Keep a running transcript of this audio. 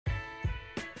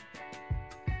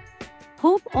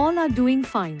Hope all are doing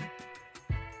fine.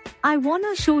 I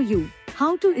wanna show you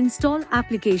how to install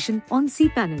application on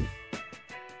cPanel.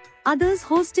 Others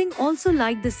hosting also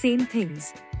like the same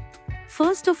things.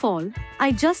 First of all,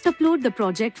 I just upload the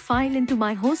project file into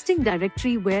my hosting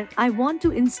directory where I want to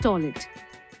install it.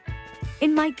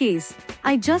 In my case,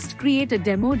 I just create a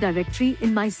demo directory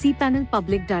in my cPanel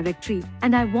public directory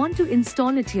and I want to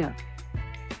install it here.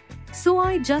 So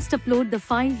I just upload the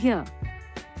file here.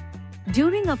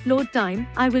 During upload time,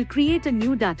 I will create a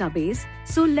new database,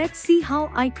 so let's see how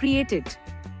I create it.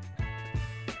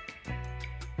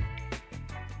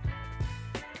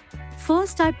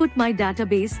 First I put my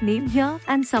database name here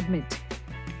and submit.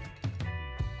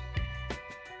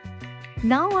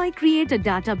 Now I create a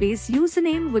database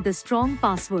username with a strong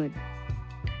password.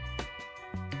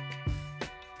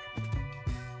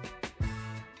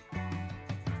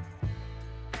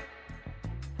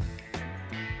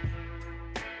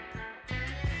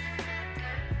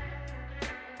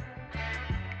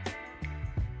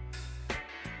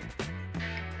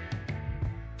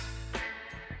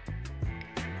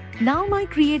 Now my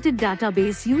created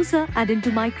database user add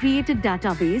into my created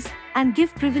database and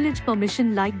give privilege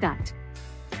permission like that.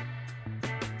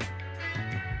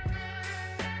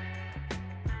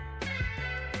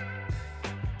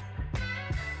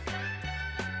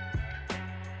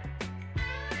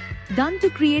 Done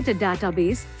to create a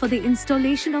database for the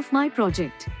installation of my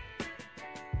project.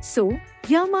 So,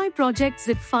 here my project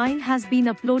zip file has been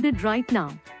uploaded right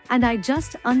now, and I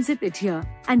just unzip it here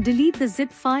and delete the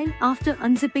zip file after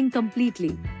unzipping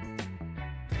completely.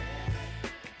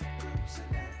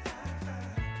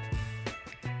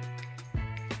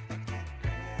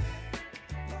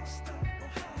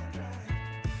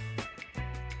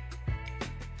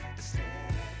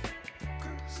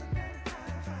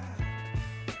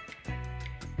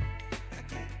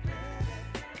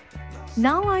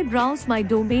 Now I browse my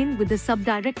domain with the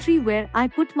subdirectory where I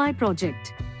put my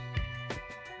project.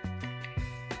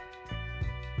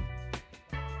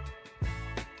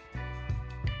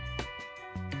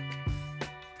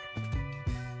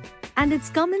 And it's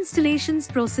come installations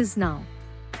process now.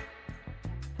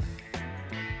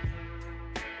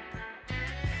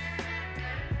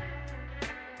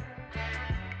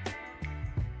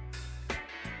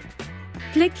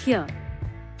 Click here.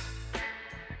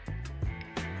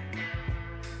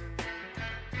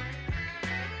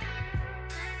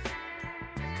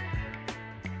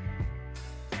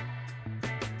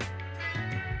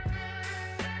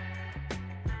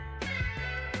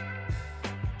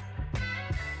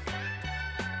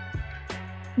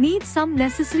 Need some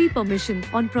necessary permission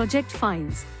on project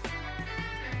files.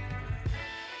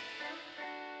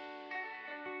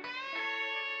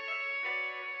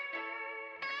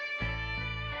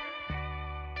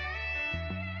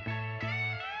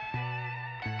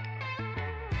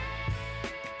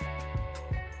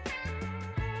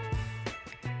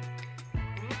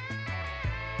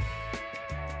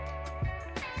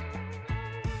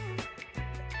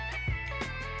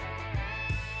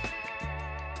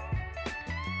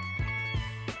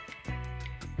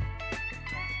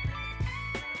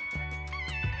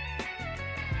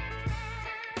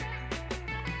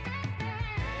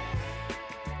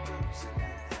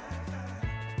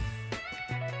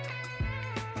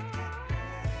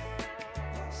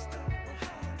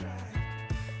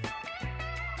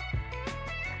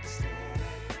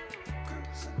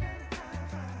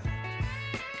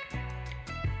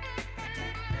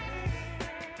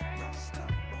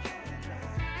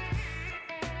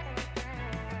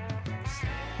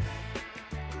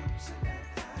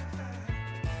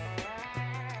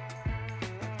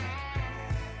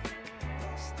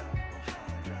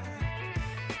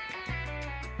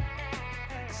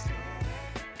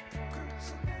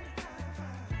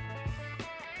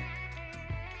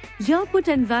 Here put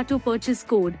Envato purchase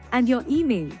code and your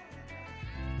email.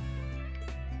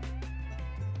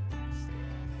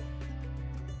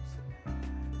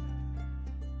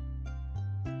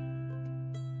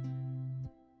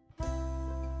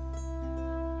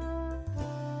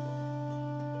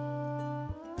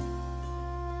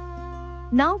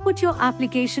 Now put your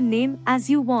application name as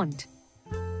you want.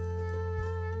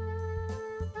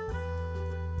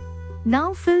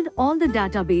 Now filled all the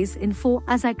database info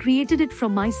as I created it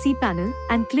from my cPanel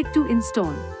and click to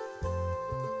install.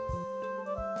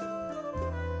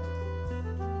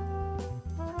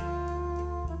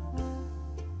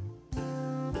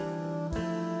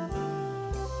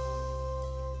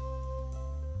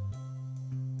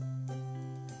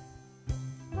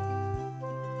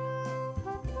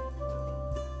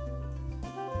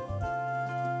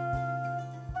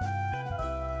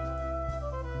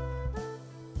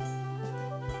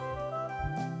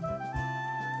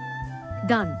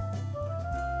 Done.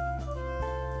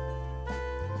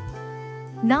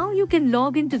 Now you can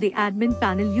log into the admin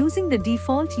panel using the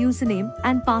default username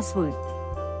and password.